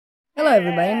Hello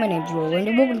everybody, my name's Roland,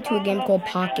 and welcome to a game called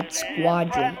Pocket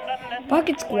Squadron.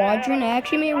 Pocket Squadron, I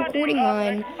actually made a recording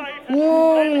on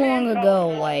long ago,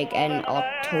 like in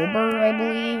October, I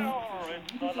believe.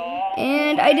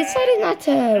 And I decided not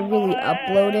to really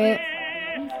upload it.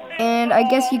 And I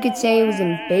guess you could say it was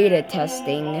in beta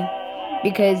testing.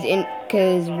 Because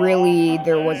really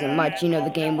there wasn't much,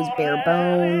 the game was bare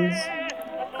bones.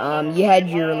 You had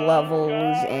your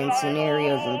levels and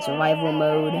scenarios in survival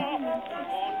mode.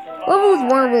 Levels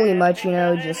weren't really much,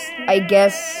 just, I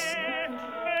guess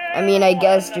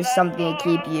just something to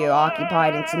keep you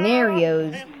occupied in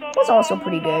scenarios was also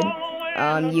pretty good.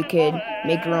 You could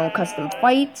make your own custom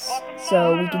fights,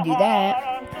 so we could do that.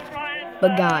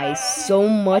 But guys, so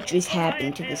much has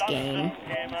happened to this game.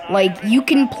 Like, you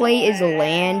can play as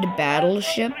land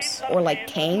battleships, or like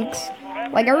tanks.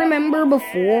 Like, I remember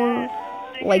before,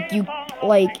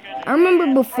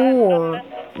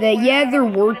 that, yeah, there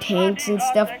were tanks and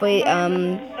stuff, but,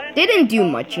 they didn't do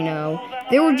much,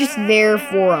 They were just there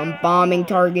for, bombing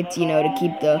targets, to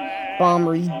keep the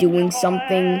bombers doing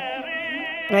something,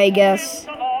 I guess.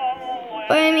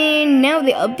 But, I mean, now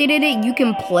they updated it, you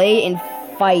can play and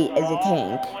fight as a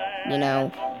tank,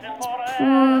 It's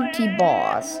pretty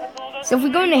boss. So if we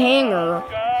go into hangar,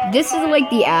 this is, like,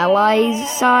 the Allies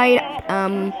side,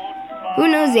 who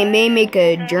knows, they may make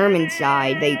a German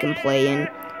side that you can play in.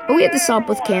 But we have the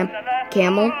sopwiths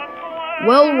camel,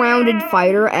 well-rounded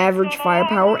fighter, average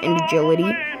firepower and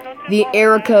agility. The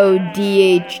Aerico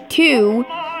DH2,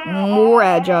 more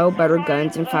agile, better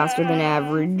guns, and faster than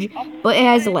average, but it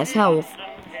has less health.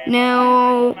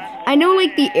 Now, I know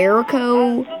like the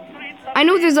Aerico, I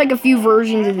know there's like a few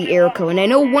versions of the Aerico, and I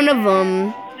know one of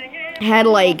them had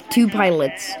like two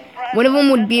pilots. One of them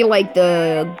would be like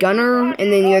the gunner,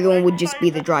 and then the other one would just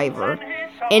be the driver.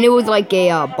 And it was like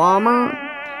a bomber.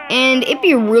 And it'd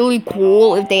be really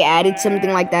cool if they added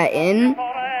something like that in.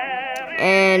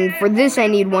 And for this, I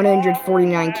need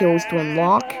 149 kills to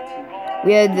unlock.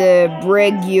 We have the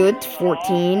Breguet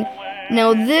 14.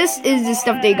 Now, this is the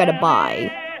stuff they gotta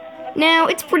buy. Now,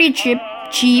 it's pretty cheap,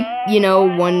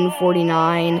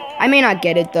 149. I may not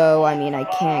get it, though. I mean, I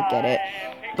can't get it.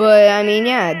 But, I mean,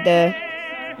 yeah, the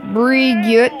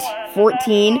Breguet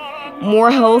 14.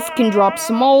 More health, can drop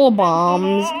small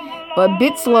bombs, but a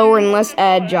bit slower and less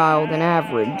agile than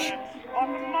average.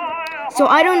 So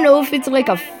I don't know if it's like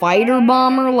a fighter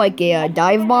bomber, like a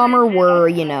dive bomber, where,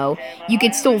 you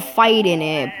could still fight in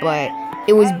it, but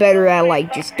it was better at,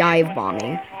 like, just dive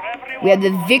bombing. We have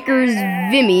the Vickers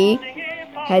Vimy,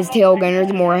 has tail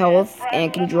gunners, more health,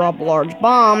 and can drop large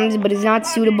bombs, but is not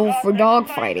suitable for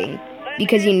dogfighting,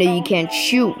 because, you can't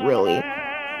shoot, really.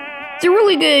 It's a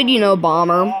really good,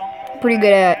 bomber. Pretty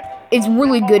good at, it's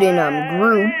really good in,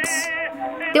 groups.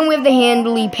 Then we have the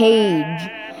Handley Page.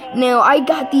 Now, I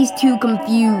got these two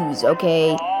confused,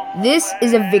 okay? This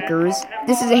is a Vickers,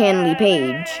 this is a Handley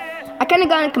Page. I kinda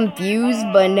got confused,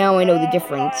 but now I know the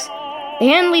difference. The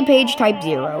Handley Page Type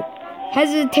 0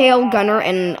 has a tail gunner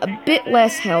and a bit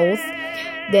less health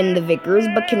than the Vickers,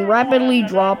 but can rapidly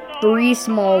drop 3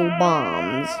 small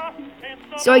bombs.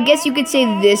 So I guess you could say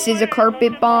this is a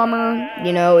carpet bomber.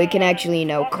 It can actually,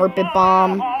 carpet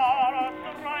bomb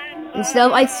and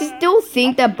stuff. I still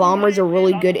think that bombers are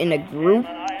really good in a group.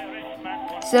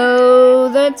 So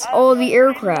that's all the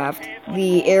aircraft.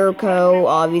 The Aerico,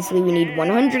 obviously, we need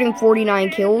 149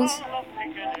 kills.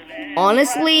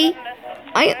 Honestly,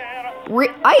 I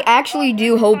actually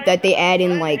do hope that they add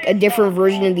in, like, a different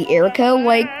version of the Aerico.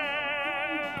 Like,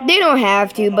 they don't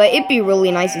have to, but it'd be really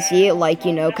nice to see it, like,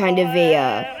 kind of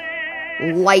a,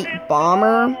 light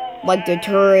bomber. Like, the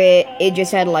turret, it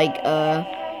just had, like, a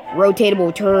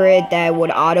rotatable turret that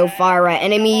would auto-fire at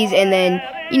enemies, and then,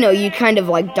 you kind of,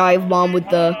 like, dive bomb with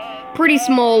the pretty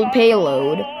small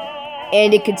payload,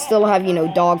 and it could still have,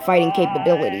 dogfighting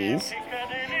capabilities.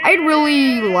 I'd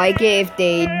really like it if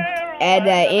they add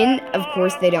that in. Of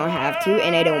course, they don't have to,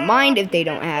 and I don't mind if they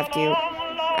don't have to.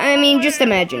 I mean, just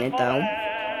imagine it, though.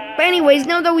 But anyways,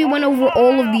 now that we went over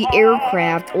all of the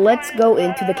aircraft, let's go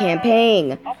into the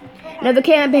campaign. Now, the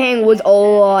campaign was a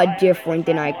lot different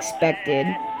than I expected.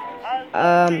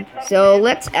 So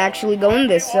let's actually go in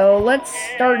this. So let's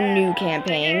start a new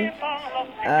campaign.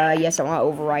 Yes, I want to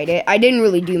overwrite it. I didn't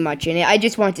really do much in it. I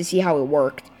just wanted to see how it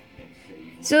worked.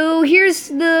 So here's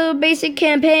the basic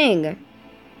campaign.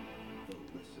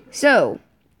 So,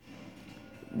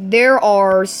 there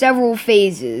are several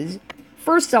phases.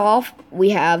 First off,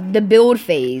 we have the build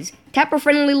phase. Tap a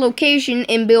friendly location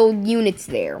and build units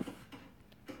there.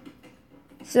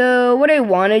 So, what I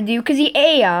want to do, because the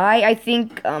AI, I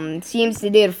think, seems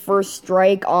to did a first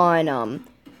strike on,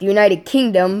 the United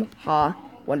Kingdom.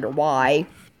 Wonder why.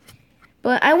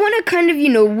 But I want to kind of,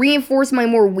 reinforce my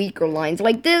more weaker lines.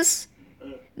 Like this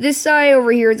side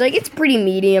over here is like, it's pretty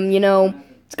medium,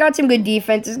 It's got some good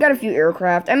defense. It's got a few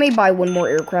aircraft. I may buy one more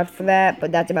aircraft for that,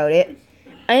 but that's about it.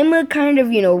 I'm going to kind of,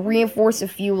 reinforce a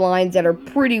few lines that are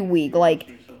pretty weak. Like,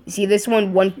 you see this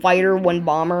one fighter, one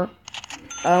bomber.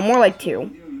 More like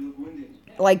two.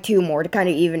 Like two more to kind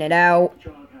of even it out.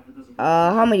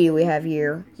 How many do we have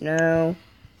here? No.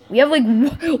 We have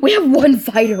one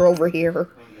fighter over here.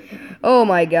 Oh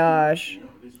my gosh.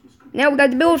 Now we got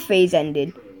the build phase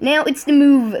ended. Now it's the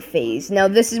move phase. Now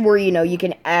this is where, you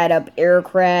can add up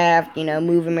aircraft,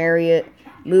 move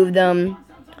them.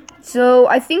 So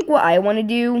I think what I want to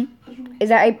do is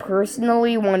that I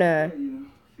personally want to,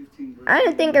 I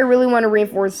don't think I really want to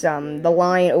reinforce the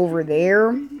line over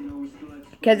there.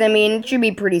 Because, it should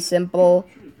be pretty simple.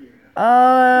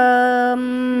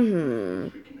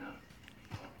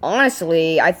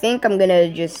 Honestly, I think I'm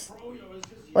gonna just,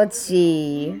 let's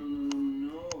see.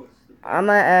 I'm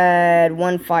gonna add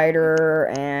one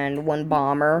fighter and one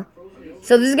bomber.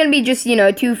 So this is gonna be just,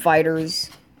 two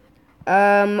fighters.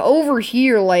 Over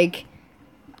here,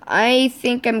 I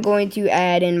think I'm going to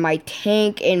add in my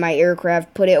tank and my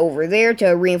aircraft, put it over there to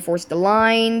reinforce the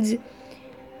lines.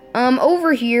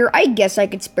 Over here, I guess I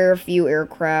could spare a few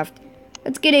aircraft.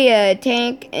 Let's get a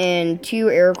tank and 2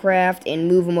 aircraft and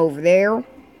move them over there.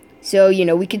 So,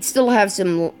 we can still have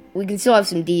some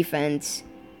defense.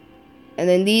 And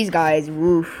then these guys,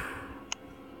 woof.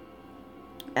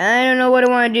 I don't know what I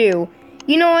want to do.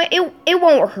 You know what? It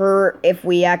won't hurt if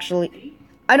we actually,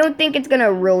 I don't think it's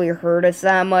gonna really hurt us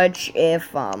that much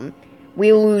if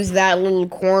we lose that little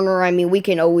corner. We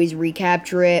can always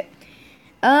recapture it.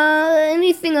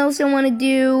 Anything else I want to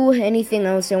do?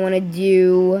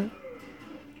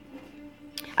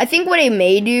 I think what I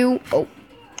may do,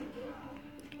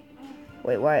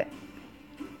 wait, what?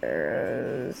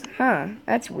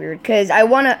 That's weird, because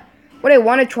what I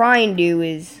want to try and do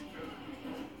is,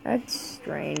 that's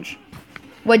strange.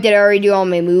 What, did I already do all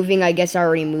my moving? I guess I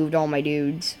already moved all my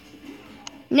dudes.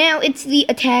 Now, it's the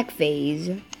attack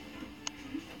phase.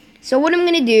 So what I'm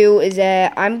going to do is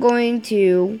that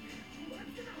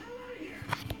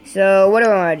so what do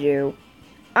I want to do?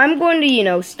 I'm going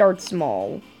to, start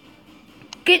small.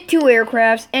 Get 2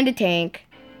 aircrafts and a tank.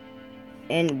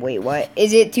 And wait, what?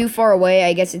 Is it too far away?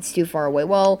 I guess it's too far away.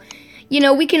 Well,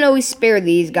 we can always spare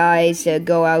these guys to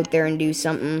go out there and do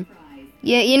something.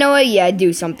 Yeah, you know what? Yeah,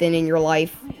 do something in your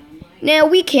life. Now,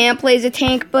 we can't play as a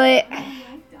tank, but,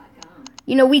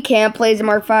 we can't play as a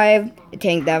Mark V, a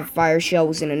tank that fires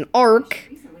shells in an arc.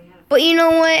 But you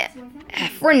know what?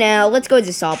 For now, let's go as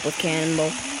a sopwith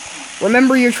cannonball.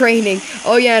 Remember your training.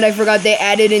 Oh yeah, and I forgot they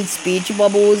added in speech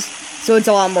bubbles, so it's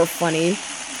a lot more funny.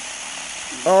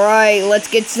 Alright, let's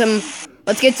get some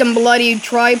bloody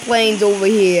triplanes over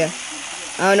here.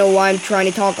 I don't know why I'm trying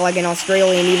to talk like an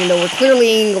Australian, even though we're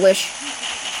clearly English.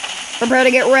 Prepare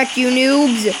to get wrecked, you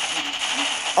noobs.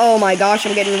 Oh my gosh,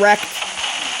 I'm getting wrecked.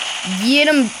 Get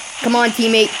him. Come on,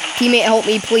 teammate. Teammate, help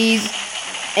me, please.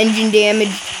 Engine damage.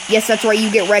 Yes, that's right,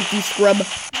 you get wrecked, you scrub.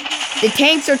 The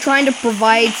tanks are trying to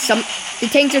provide flak.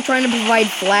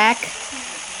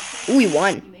 Ooh, we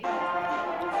won.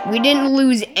 We didn't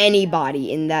lose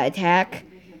anybody in that attack.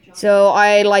 So,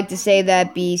 I like to say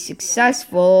that be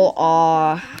successful.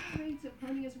 I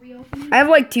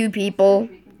have 2 people.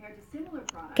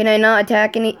 Can I not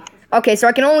attack any? Okay, so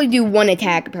I can only do 1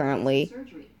 attack, apparently.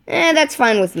 That's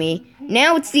fine with me.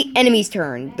 Now it's the enemy's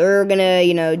turn. They're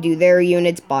gonna, do their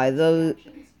units by those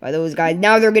guys.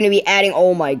 Now they're gonna be adding,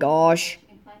 oh my gosh.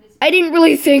 I didn't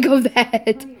really think of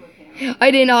that.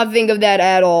 I did not think of that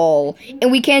at all.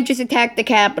 And we can't just attack the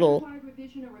capital.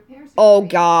 Oh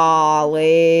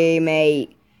golly,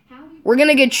 mate. We're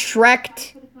gonna get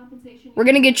shreked.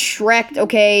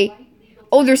 Okay?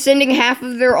 Oh, they're sending half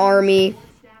their army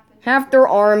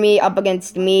up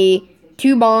against me.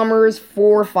 2 bombers,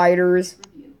 4 fighters.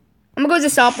 I'm gonna go to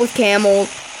sopwith camel.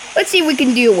 Let's see if we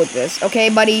can deal with this, okay,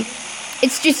 buddy?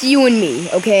 It's just you and me,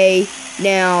 okay?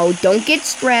 Now, don't get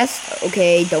stressed,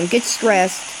 okay? Don't get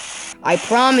stressed. I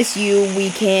promise you we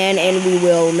can and we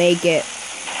will make it.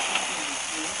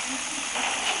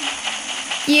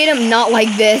 Get him, not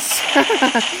like this.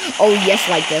 Oh, yes,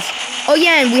 like this. Oh,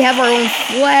 yeah, and we have our own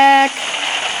flak.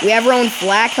 We have our own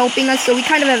flak helping us, so we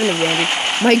kind of have an advantage.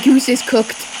 My goose is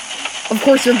cooked. Of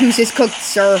course your goose is cooked,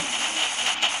 sir.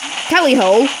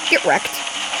 Tally-ho, get wrecked.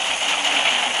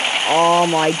 Oh,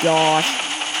 my gosh.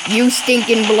 You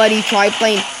stinking bloody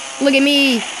triplane. Look at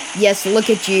me. Yes, look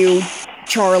at you,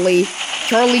 Charlie.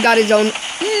 Charlie got his own.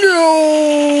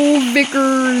 No,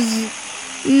 Vickers.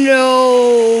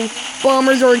 No.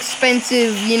 Bombers are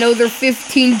expensive. You know, they're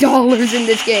 $15 in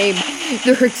this game.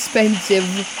 They're expensive.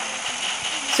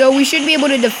 So we should be able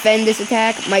to defend this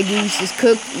attack. My goose is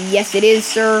cooked. Yes, it is,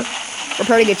 sir.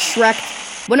 Prepare to get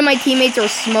shreked. One of my teammates are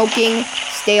smoking.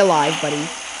 Stay alive, buddy.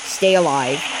 Stay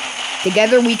alive.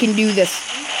 Together we can do this.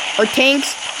 Our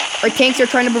tanks are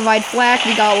trying to provide flak.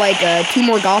 We got like 2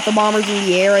 more Gotha bombers in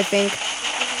the air, I think.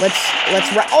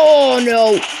 Oh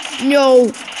no,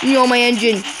 my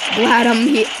engine. Glad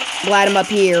I'm up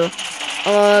here.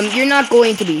 You're not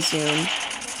going to be soon.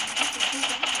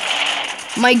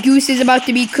 My goose is about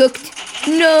to be cooked.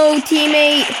 No,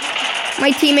 teammate.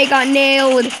 My teammate got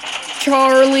nailed.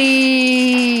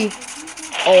 Charlie.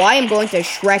 Oh, I am going to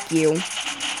Shrek you.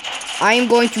 I am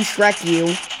going to Shrek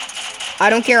you. I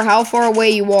don't care how far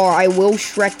away you are. I will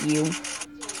Shrek you.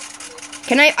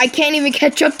 I can't even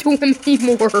catch up to him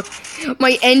anymore.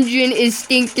 My engine is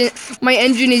stinking. My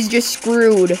engine is just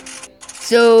screwed.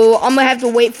 So, I'm gonna have to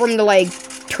wait for him to, like,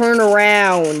 turn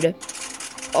around.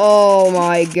 Oh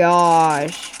my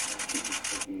gosh.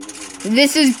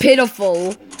 This is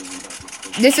pitiful.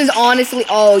 This is honestly...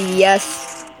 Oh,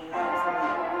 yes.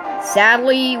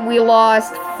 Sadly, we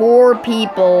lost 4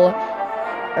 people.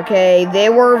 Okay, they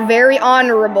were very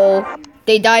honorable.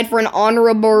 They died for an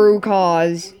honorable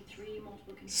cause.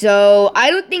 So, I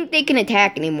don't think they can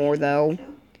attack anymore, though.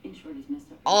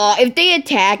 If they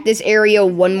attack this area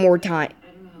one more time...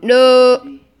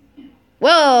 No.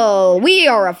 Well, we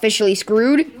are officially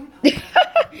screwed.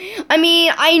 I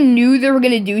mean, I knew they were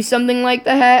gonna do something like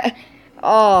that.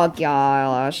 Oh,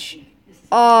 gosh.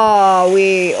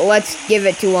 Let's give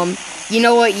it to them. You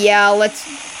know what? Yeah,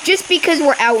 just because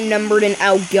we're outnumbered and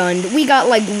outgunned, we got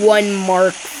like 1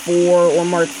 Mark 4 or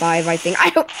Mark 5, I think.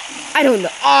 I don't know.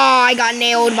 Oh, I got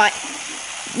nailed by...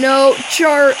 No,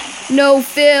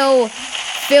 Phil.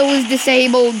 Phil is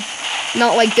disabled.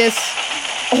 Not like this.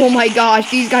 Oh my gosh,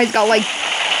 these guys got like...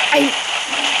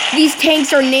 These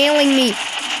tanks are nailing me.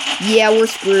 Yeah, we're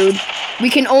screwed. We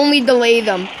can only delay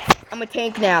them. I'm a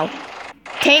tank now.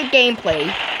 Tank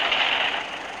gameplay.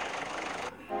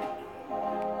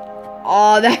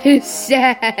 Oh, that is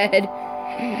sad.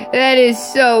 That is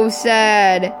so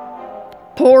sad.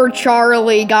 Poor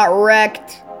Charlie got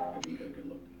wrecked.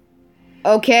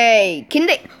 Okay,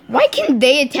 why can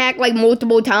they attack like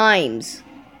multiple times?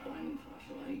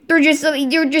 They're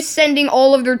just sending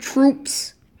all of their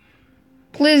troops.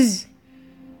 Please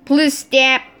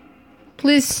stamp.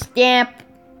 Please stamp.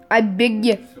 I beg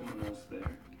you.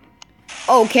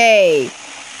 Okay.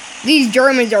 These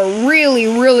Germans are really,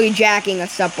 really jacking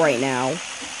us up right now.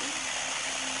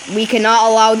 We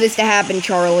cannot allow this to happen,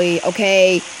 Charlie,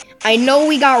 okay? I know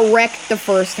we got wrecked the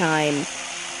first time,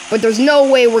 but there's no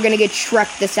way we're gonna get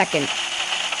Shrek the second.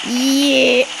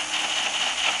 Yeah.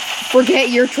 Forget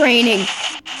your training.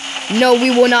 No, we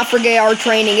will not forget our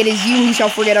training. It is you who shall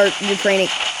forget your training.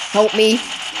 Help me.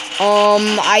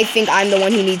 I think I'm the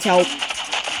one who needs help.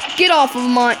 Get off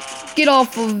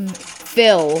of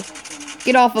Phil.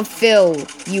 Get off of Phil,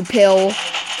 you pill.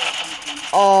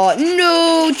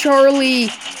 No, Charlie.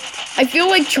 I feel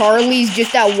like Charlie's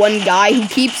just that one guy who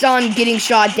keeps on getting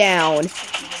shot down,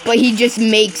 but he just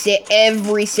makes it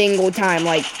every single time.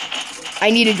 Like, I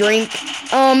need a drink.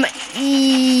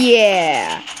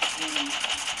 Yeah.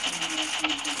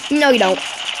 No, you don't.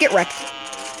 Get wrecked.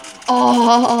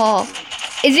 Oh,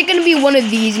 is it gonna be one of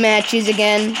these matches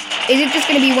again? Is it just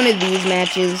gonna be one of these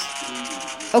matches?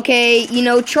 Okay, you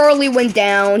know, Charlie went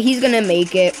down. He's gonna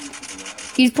make it.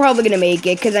 He's probably gonna make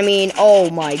it, because, I mean, oh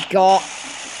my god.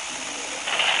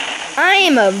 I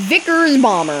am a Vickers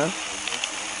bomber.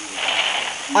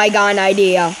 I got an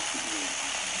idea.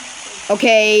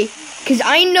 Okay, because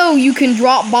I know you can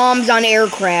drop bombs on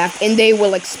aircraft and they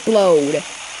will explode.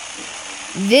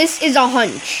 This is a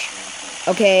hunch.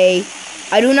 Okay,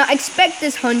 I do not expect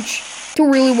this hunch to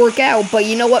really work out, but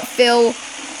you know what, Phil?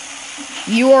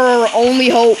 You are our only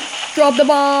hope. Drop the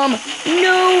bomb.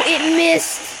 No, it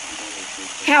missed.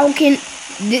 How can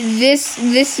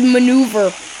this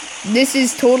maneuver? This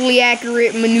is totally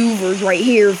accurate maneuvers right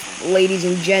here, ladies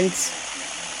and gents.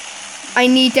 I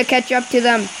need to catch up to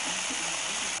them.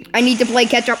 I need to play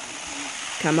catch up.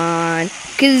 Come on.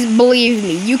 Because believe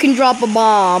me, you can drop a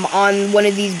bomb on one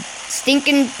of these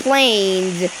stinking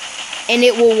planes and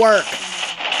it will work.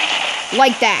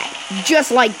 Like that.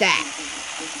 Just like that.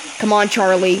 Come on,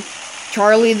 Charlie.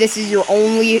 Charlie, this is your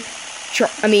only...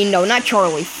 no, not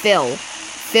Charlie. Phil.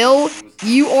 Phil,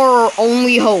 you are our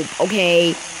only hope,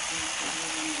 okay?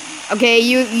 Okay,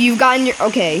 you've gotten your...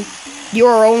 Okay. You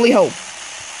are our only hope.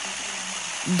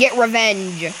 Get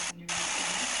revenge.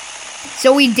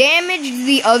 So we damaged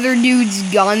the other dude's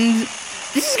guns.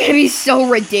 This is gonna be so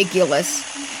ridiculous.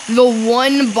 the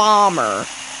one bomber,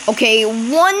 okay,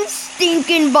 one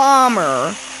stinking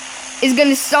bomber is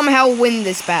gonna somehow win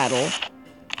this battle.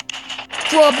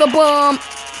 Drop the bomb.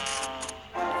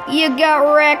 You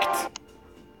got wrecked.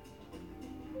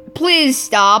 Please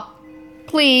stop.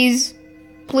 Please.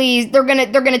 Please. They're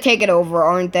gonna take it over,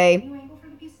 aren't they?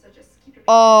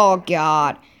 Oh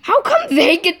god. How come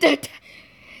they get that?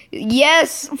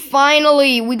 Yes,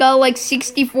 finally. We got like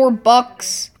 64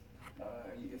 bucks.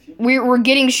 We're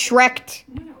getting shreked.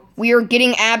 We are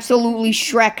getting absolutely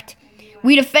shreked.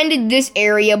 We defended this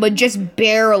area, but just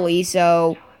barely,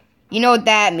 so you know what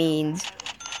that means.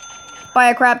 Buy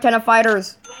a crap ton of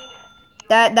fighters.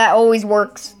 That always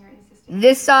works.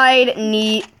 This side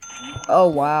need... Oh,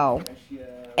 wow.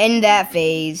 End that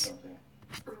phase.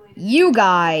 You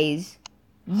guys,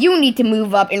 you need to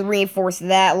move up and reinforce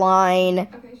that line.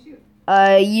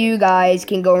 You guys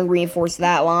can go and reinforce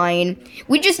that line.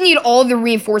 We just need all the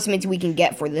reinforcements we can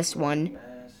get for this one.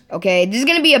 Okay, this is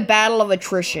gonna be a battle of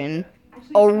attrition.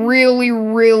 A really,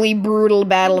 really brutal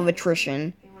battle of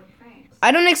attrition.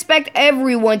 I don't expect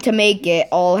everyone to make it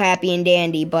all happy and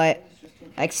dandy, but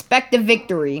I expect a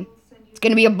victory. It's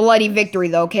gonna be a bloody victory,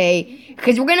 though, okay?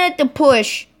 Because we're gonna have to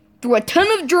push through a ton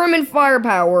of German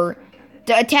firepower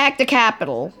to attack the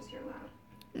capital.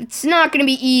 It's not gonna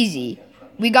be easy.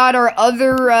 We got our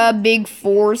other big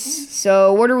force,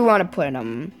 so where do we want to put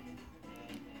them?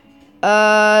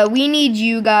 We need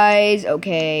you guys,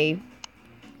 okay,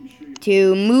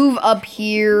 to move up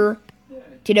here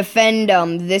to defend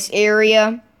this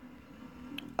area.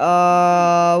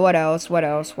 What else?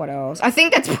 I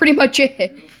think that's pretty much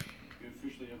it.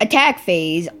 Attack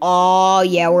phase. Oh,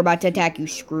 yeah, we're about to attack you,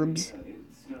 scrubs.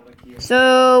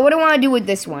 So, what do I want to do with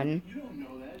this one?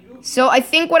 So, I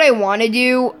think what I want to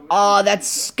do... Oh,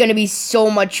 that's gonna be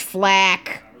so much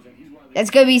flak.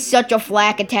 That's gonna be such a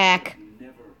flak attack.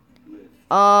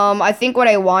 I think what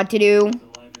I want to do...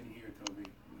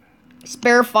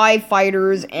 Spare 5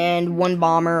 fighters and 1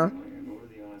 bomber.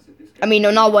 I mean, no,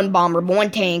 not 1 bomber, but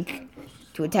 1 tank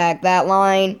to attack that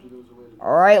line.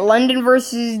 Alright, London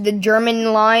versus the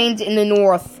German lines in the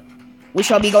north. We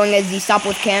shall be going as the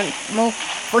sopwiths camel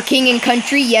for king and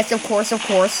country. Yes, of course, of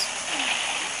course.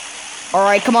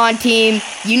 Alright, come on, team.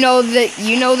 You know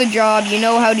the job. You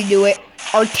know how to do it.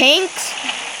 Our tanks,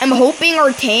 I'm hoping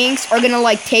our tanks are gonna,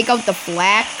 like, take out the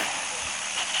flak.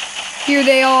 Here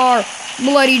they are.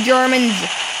 Bloody Germans.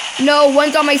 No,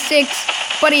 one's on my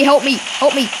 6. Buddy, help me.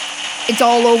 Help me. It's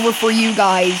all over for you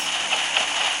guys.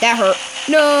 That hurt.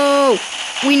 No.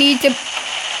 We need to...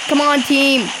 Come on,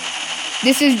 team.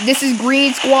 This is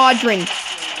Green Squadron.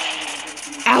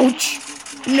 Ouch.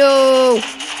 No.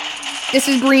 This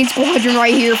is Green Squadron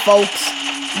right here, folks.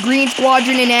 Green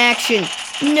Squadron in action.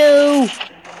 No.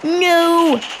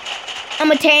 No.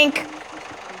 I'm a tank.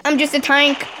 I'm just a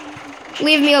tank.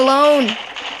 Leave me alone.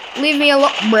 Leave me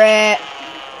alone. Bruh.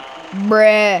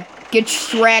 Bruh. Get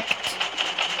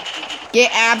shreked.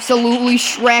 Get absolutely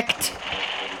shreked.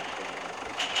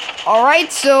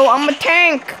 Alright, so I'm a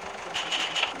tank.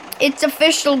 It's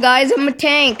official, guys. I'm a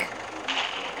tank.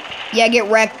 Yeah,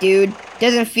 get wrecked, dude.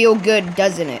 Doesn't feel good,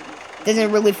 doesn't it?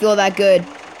 Doesn't really feel that good.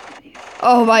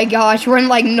 Oh my gosh, we're in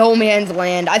like no man's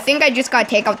land. I think I just gotta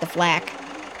take out the flak.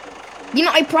 You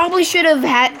know, I probably should have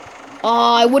had...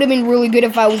 Oh, it would have been really good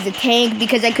if I was the tank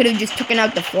because I could have just taken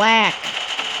out the flak.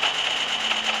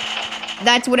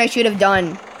 That's what I should have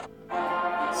done.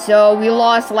 So, we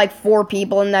lost like 4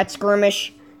 people in that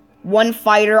skirmish. 1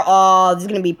 fighter. Oh, this is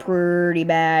gonna be pretty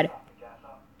bad.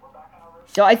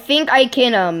 So, I think I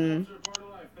can,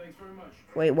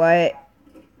 Wait, what?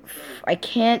 I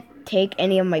can't take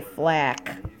any of my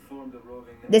flak.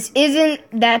 This isn't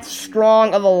that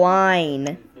strong of a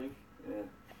line.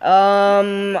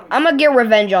 I'm gonna get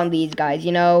revenge on these guys,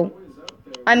 you know?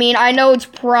 I mean, I know it's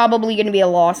probably gonna be a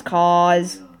lost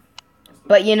cause.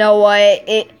 But you know what?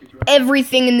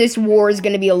 Everything in this war is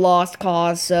gonna be a lost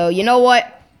cause. So, you know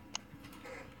what?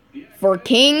 For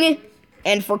king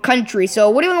and for country. So,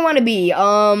 what do we want to be?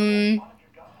 Oh,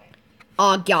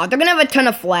 God. They're gonna have a ton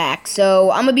of flak. So,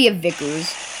 I'm gonna be a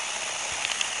Vickers.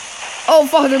 Oh,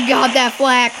 Father God, that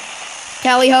flak.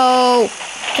 Tally-ho.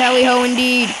 Tally-ho,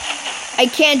 indeed. I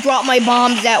can't drop my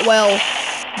bombs that well.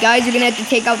 Guys, you're gonna have to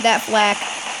take out that flak.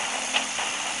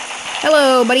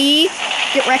 Hello, buddy.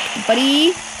 Get wrecked,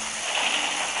 buddy.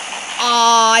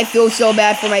 Ah, I feel so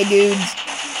bad for my dudes.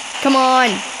 Come on.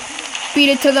 Beat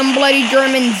it to them bloody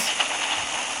Germans.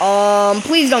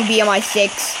 Please don't be on my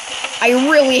 6. I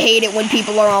really hate it when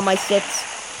people are on my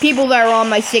 6. People that are on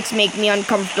my 6 make me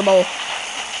uncomfortable.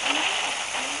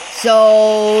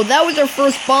 So, that was our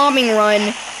first bombing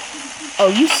run. Oh,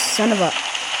 you son of a...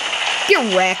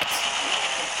 Get wrecked.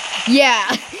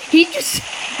 Yeah, he just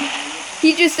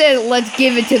said, let's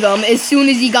give it to them as soon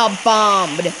as he got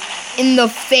bombed in the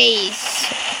face.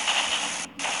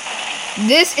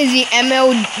 This is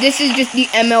just the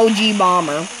MLG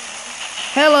bomber.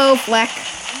 Hello, Fleck.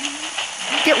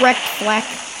 Get wrecked, Fleck.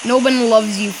 No one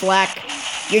loves you, Fleck.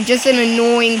 You're just an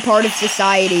annoying part of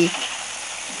society.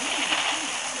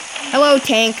 Hello,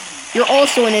 Tank. You're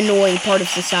also an annoying part of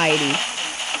society.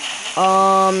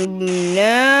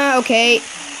 No, okay.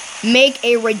 Make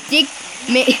a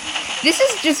this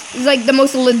is just like the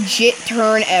most legit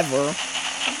turn ever.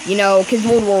 You know, because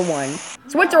World War I.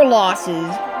 So what's our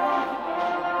losses?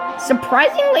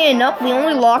 Surprisingly enough, we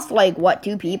only lost, like, what,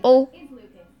 2 people?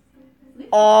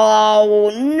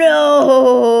 Oh,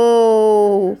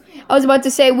 no! I was about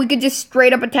to say, we could just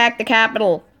straight up attack the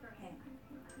capital.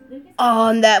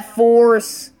 On that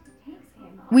force.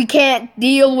 We can't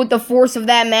deal with the force of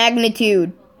that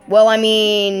magnitude. Well, I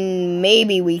mean,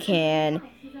 maybe we can.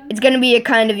 It's gonna be a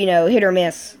kind of, you know, hit or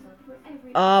miss.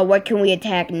 What can we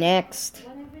attack next?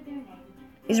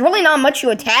 There's really not much to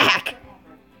attack.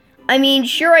 I mean,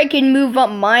 sure, I can move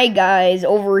up my guys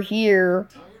over here,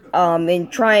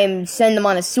 and try and send them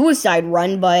on a suicide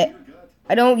run, but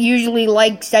I don't usually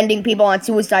like sending people on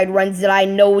suicide runs that I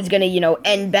know is gonna, you know,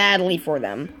 end badly for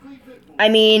them. I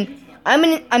mean,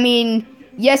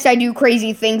 yes, I do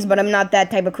crazy things, but I'm not that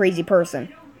type of crazy person.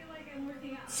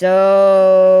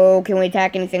 So, can we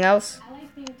attack anything else?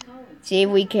 See if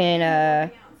we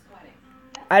can,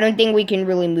 I don't think we can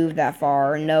really move that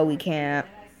far. No, we can't.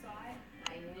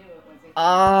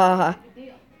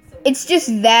 It's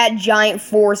just that giant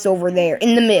force over there,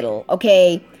 in the middle,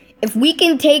 okay? If we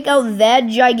can take out that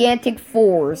gigantic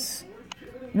force,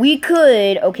 we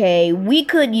could,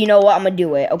 you know what, I'm gonna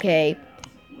do it, okay?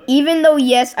 Even though,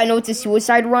 yes, I know it's a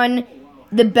suicide run,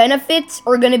 the benefits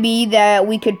are gonna be that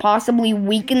we could possibly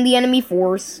weaken the enemy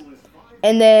force,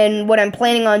 and then what I'm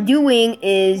planning on doing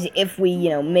is, if we, you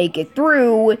know, make it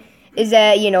through, is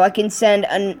that, you know, I can send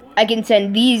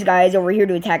these guys over here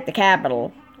to attack the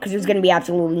capital, because there's gonna be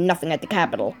absolutely nothing at the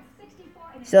capital.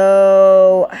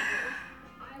 So,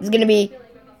 it's gonna be,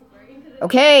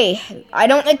 okay,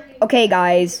 okay,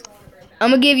 guys, I'm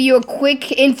gonna give you a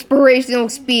quick inspirational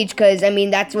speech, because, I mean,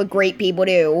 that's what great people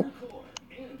do.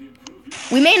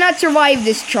 We may not survive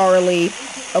this, Charlie,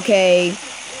 okay?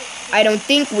 I don't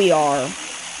think we are.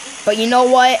 But you know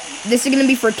what? This is gonna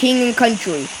be for king and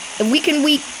country. If we can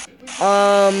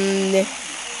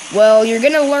well, you're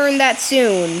gonna learn that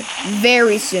soon.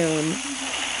 Very soon.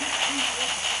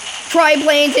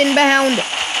 Triplanes inbound!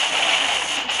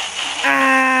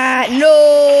 Ah,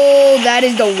 no! That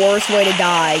is the worst way to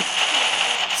die.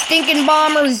 Stinking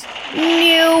bombers!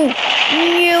 No!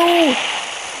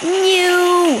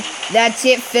 That's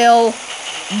it, Phil.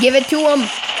 Give it to him.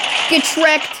 Get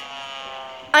shreked.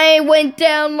 I went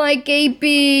down like a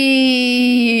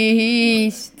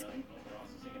beast.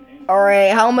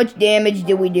 Alright, how much damage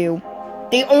did we do?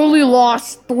 They only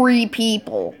lost 3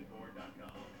 people.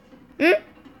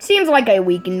 Seems like I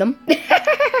weakened them.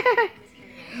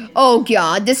 Oh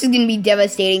god, this is gonna be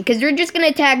devastating, because they're just gonna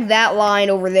attack that line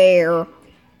over there.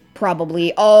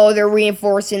 Probably. Oh, they're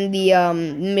reinforcing the,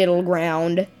 middle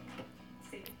ground.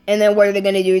 And then what are they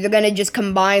gonna do? They're gonna just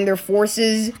combine their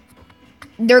forces.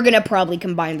 They're gonna probably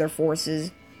combine their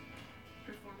forces.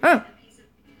 Huh.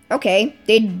 Okay.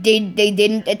 They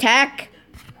didn't attack.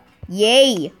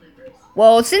 Yay.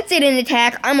 Well, since they didn't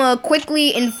attack, I'm gonna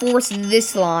quickly enforce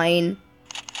this line.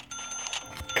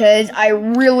 Because I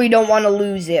really don't want to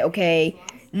lose it, okay?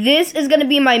 This is gonna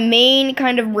be my main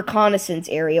kind of reconnaissance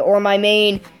area, or my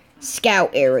main scout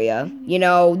area. You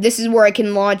know, this is where I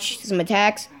can launch some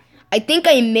attacks. I think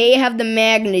I may have the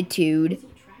magnitude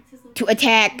to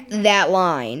attack that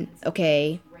line,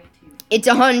 okay? It's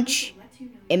a hunch.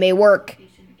 It may work.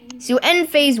 So, end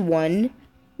phase 1.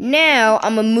 Now,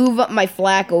 I'm gonna move up my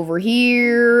flak over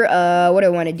here. What do I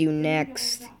want to do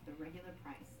next?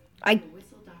 You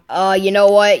know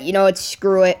what? You know what?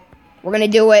 Screw it. We're gonna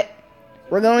do it.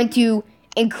 We're going to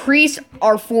increase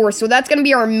our force. So, that's gonna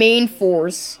be our main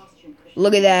force.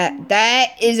 Look at that.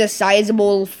 That is a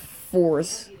sizable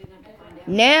force.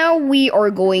 Now we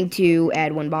are going to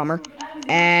add 1 bomber,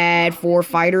 add 4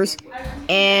 fighters,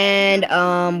 and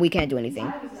we can't do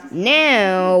anything.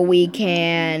 Now we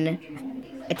can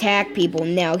attack people.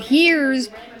 Now here's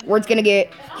where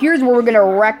here's where we're gonna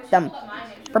wreck them.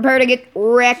 Prepare to get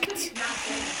wrecked.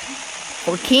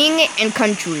 For king and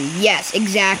country. Yes,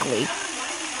 exactly.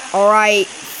 Alright,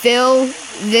 Phil,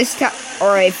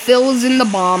 alright, Phil's in the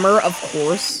bomber, of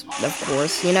course,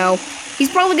 you know. He's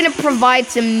probably gonna provide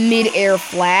some mid-air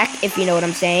flak, if you know what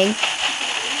I'm saying.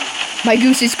 My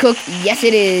goose is cooked. Yes,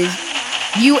 it is.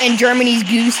 You and Germany's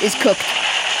goose is cooked.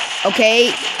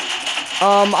 Okay.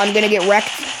 I'm gonna get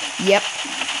wrecked. Yep.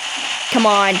 Come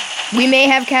on. We may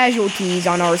have casualties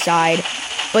on our side,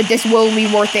 but this will be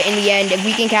worth it in the end. If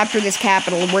we can capture this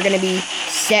capital, we're gonna be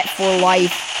set for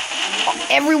life.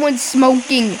 Everyone's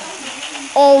smoking.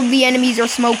 All the enemies are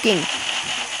smoking.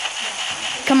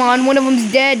 Come on, one of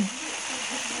them's dead.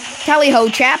 Tally-ho,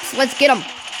 chaps. Let's get him.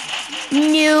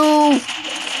 No.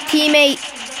 Teammate,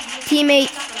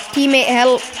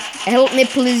 help me,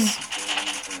 please.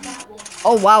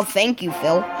 Oh, wow, thank you,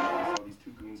 Phil.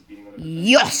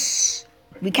 Yes!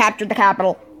 We captured the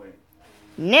capital.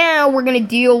 Now we're gonna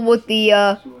deal with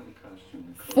the,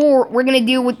 we're gonna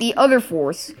deal with the other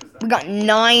force. We got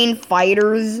 9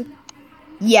 fighters.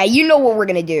 Yeah, you know what we're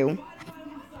gonna do.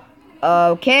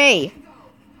 Okay.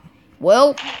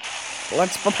 Well,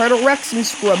 let's prepare to wreck some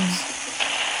scrubs.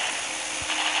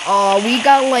 We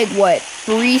got, like, what,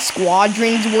 3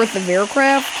 squadrons worth of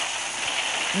aircraft?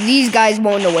 These guys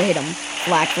won't know what hit them.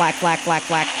 Flak.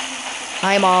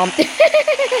 Hi, Mom.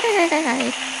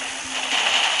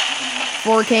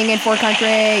 For king and for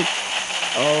country.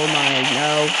 Oh, my,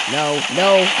 no.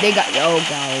 They got, oh,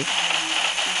 golly.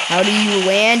 How do you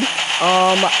land?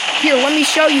 Here, let me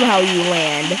show you how you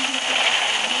land.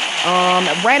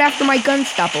 Right after my guns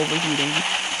stop overheating.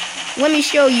 Let me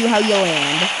show you how you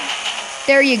land.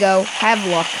 There you go. Have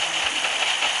luck.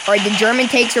 Alright, the German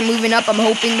tanks are moving up. I'm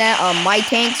hoping that my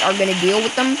tanks are going to deal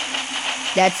with them.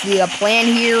 That's the plan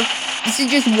here. This is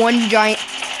just one giant...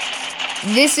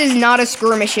 This is not a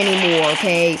skirmish anymore,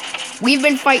 okay? We've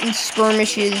been fighting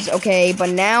skirmishes, okay? But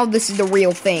now this is the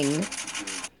real thing.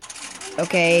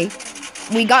 Okay?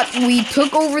 We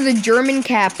took over the German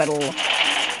capital.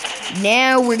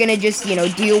 Now we're going to just, you know,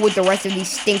 deal with the rest of these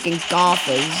stinking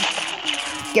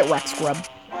Gothas. Get wrecked, scrub.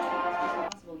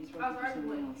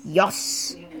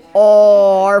 Yes.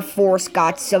 Oh, our force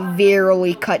got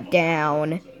severely cut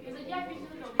down.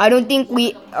 I don't think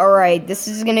we... Alright, this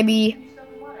is gonna be...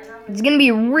 It's gonna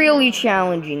be really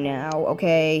challenging now,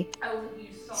 okay?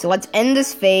 So let's end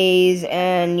this phase,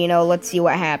 and, you know, let's see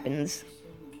what happens.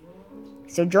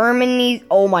 So Germany...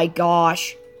 Oh my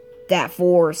gosh. That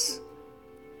force.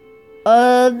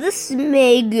 This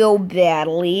may go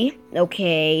badly,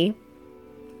 okay?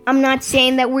 I'm not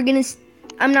saying that we're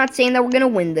gonna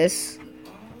win this.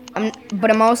 But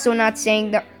I'm also not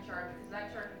saying that...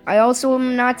 I also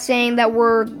am not saying that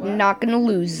we're not gonna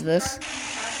lose this.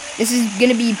 This is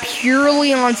gonna be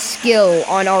purely on skill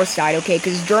on our side, okay?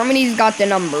 Because Germany's got the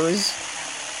numbers.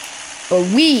 But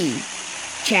we,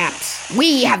 chaps,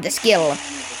 we have the skill.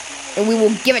 And we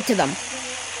will give it to them.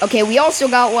 Okay, we also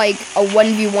got, like, a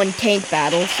 1v1 tank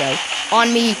battle, so...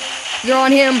 On me. They're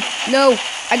on him. No,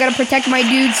 I gotta protect my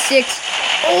dude. 6.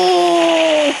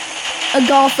 Oh! A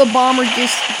Gotha bomber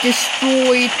just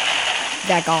destroyed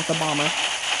that Gotha bomber.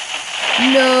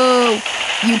 No!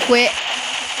 You quit?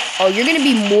 Oh, you're gonna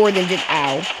be more than just...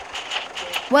 Ow.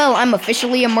 Well, I'm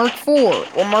officially a Mark 4,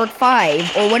 or Mark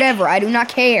 5, or whatever. I do not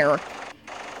care.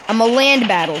 I'm a land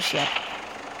battleship.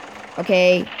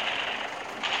 Okay?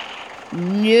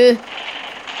 No.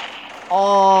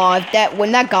 Oh,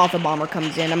 when that Gotha bomber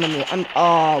comes in,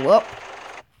 oh, well.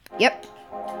 Yep.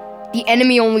 The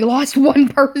enemy only lost 1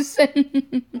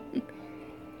 person.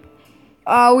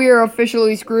 Oh, we are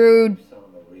officially screwed.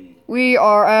 We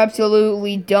are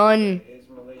absolutely done.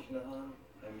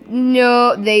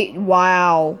 No,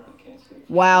 wow.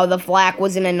 Wow, the flak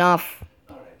wasn't enough.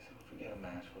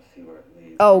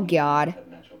 Oh, God.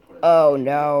 Oh,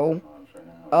 no.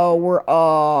 Oh, we're,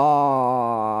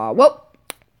 whoop.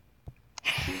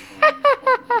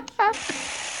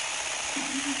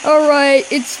 Alright,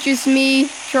 it's just me,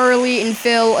 Charlie, and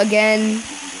Phil again.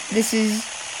 This is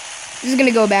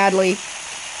gonna go badly.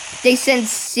 They sent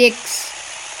 6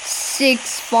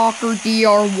 Fokker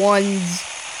DR1s.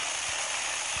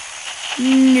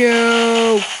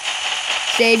 No.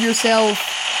 Save yourself.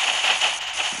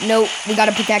 No, we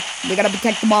gotta protect the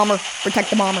bomber. Protect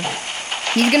the bomber.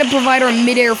 He's gonna provide our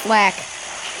mid-air flak.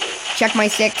 Check my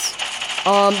 6.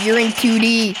 You're in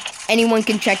 2D. Anyone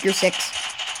can check your 6.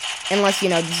 Unless, you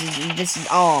know, this is,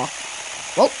 oh.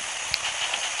 Well.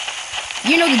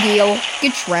 You know the deal.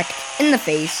 Get Shrek'd in the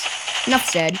face. Enough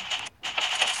said.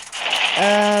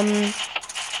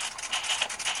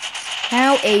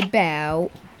 How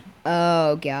about...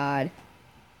 Oh, God.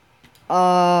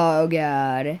 Oh,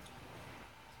 God.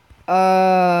 Oh.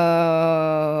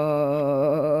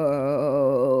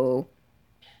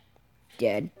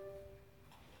 Dead.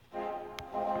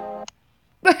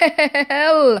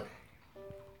 Hell.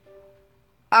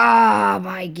 Oh,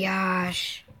 my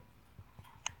gosh.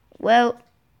 Well,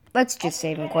 let's just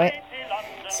save and quit.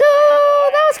 So,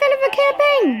 that was kind of a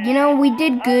campaign. You know, we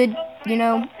did good, you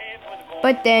know.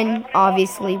 But then,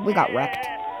 obviously, we got wrecked.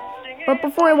 But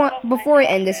before I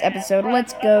end this episode,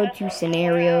 let's go to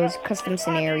scenarios, custom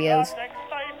scenarios.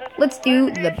 Let's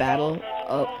do the battle.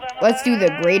 Let's do the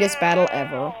greatest battle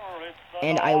ever.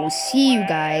 And I will see you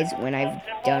guys when I've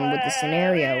done with the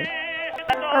scenario.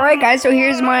 Alright guys, so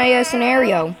here's my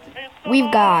scenario. We've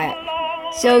got,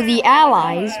 so the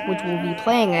allies, which we'll be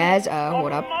playing as,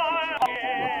 hold up.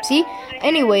 See?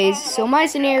 Anyways, so my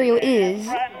scenario is,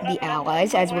 the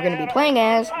allies, as we're going to be playing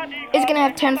as, is going to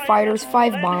have 10 fighters,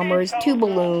 5 bombers, 2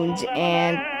 balloons,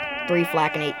 and 3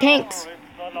 flak and 8 tanks.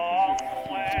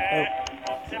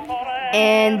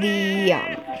 And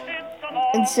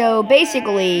so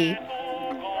basically,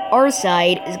 our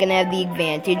side is gonna have the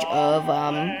advantage of,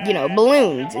 you know,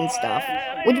 balloons and stuff,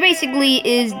 which basically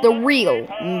is the real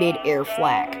mid-air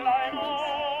flak.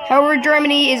 However,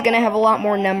 Germany is gonna have a lot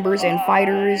more numbers and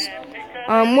fighters,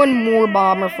 1 more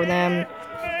bomber for them,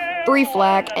 3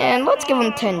 flak, and let's give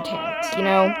them 10 tanks, you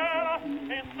know?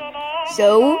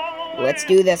 So, let's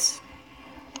do this.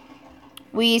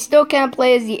 We still can't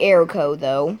play as the air code,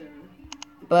 though.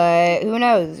 But, who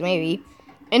knows, maybe.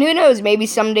 And who knows, maybe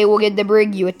someday we'll get the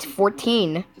Brig U at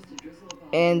 14.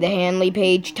 And the Hanley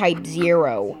page type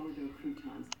 0.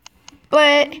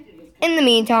 But, in the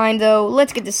meantime, though,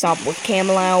 let's get the sopwiths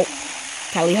camel out.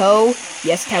 Tally-ho.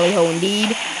 Yes, tally-ho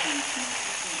indeed.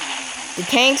 The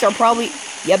tanks are probably...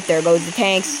 Yep, there goes the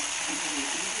tanks.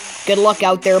 Good luck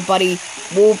out there, buddy.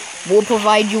 We'll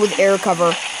provide you with air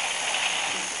cover.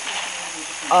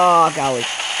 Oh, golly.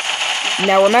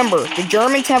 Now remember, the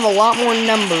Germans have a lot more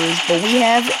numbers, but we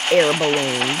have air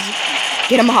balloons.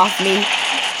 Get them off me.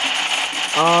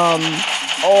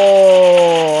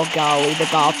 Oh, golly, the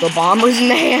bombers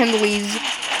and the Handleys.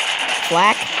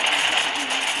 Flak.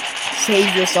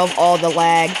 Save yourself all the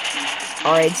lag.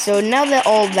 Alright, so now that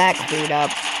all that cleared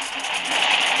up,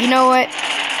 you know what?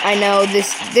 I know,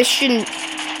 this shouldn't...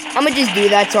 I'm gonna just do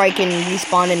that so I can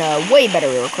respawn in a way better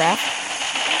aircraft.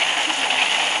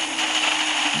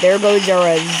 There goes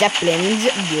our Zeppelins,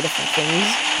 beautiful things.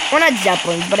 Well, not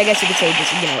Zeppelins, but I guess you could say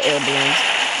just, you know, air balloons.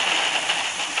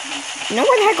 You know,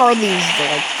 where the heck are these,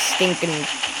 like, stinking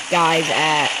guys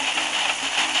at?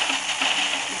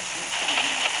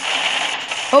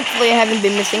 Hopefully I haven't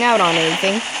been missing out on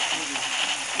anything.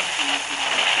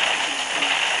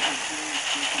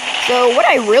 So, what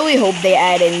I really hope they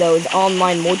add in those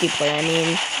online multiplayer, I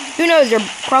mean, who knows, they're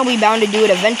probably bound to do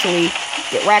it eventually.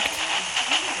 Get wrecked.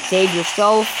 Save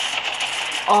yourself.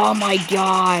 Oh my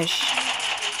gosh.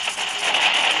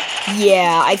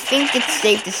 Yeah, I think it's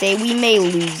safe to say we may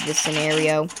lose this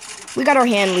scenario. We got our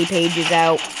Hanley pages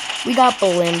out. We got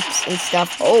blimps and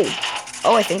stuff. Oh,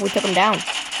 I think we took them down.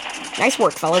 Nice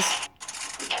work, fellas.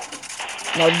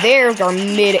 Now there's our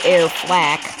mid-air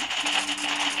flak.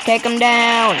 Take them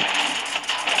down.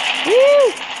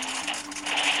 Woo!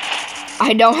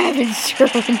 I don't have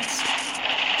insurance.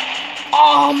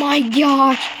 Oh my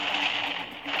gosh.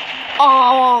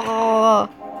 Oh,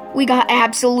 we got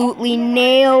absolutely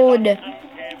nailed.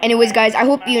 Anyways, guys, I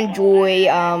hope you enjoy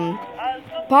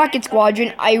Pocket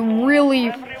Squadron. I really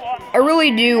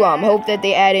do hope that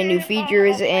they add in new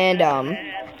features. And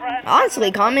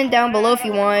honestly, comment down below if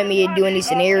you want me to do any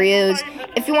scenarios,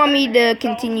 if you want me to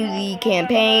continue the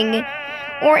campaign,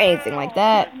 or anything like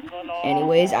that.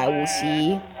 Anyways, I will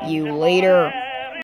see you later.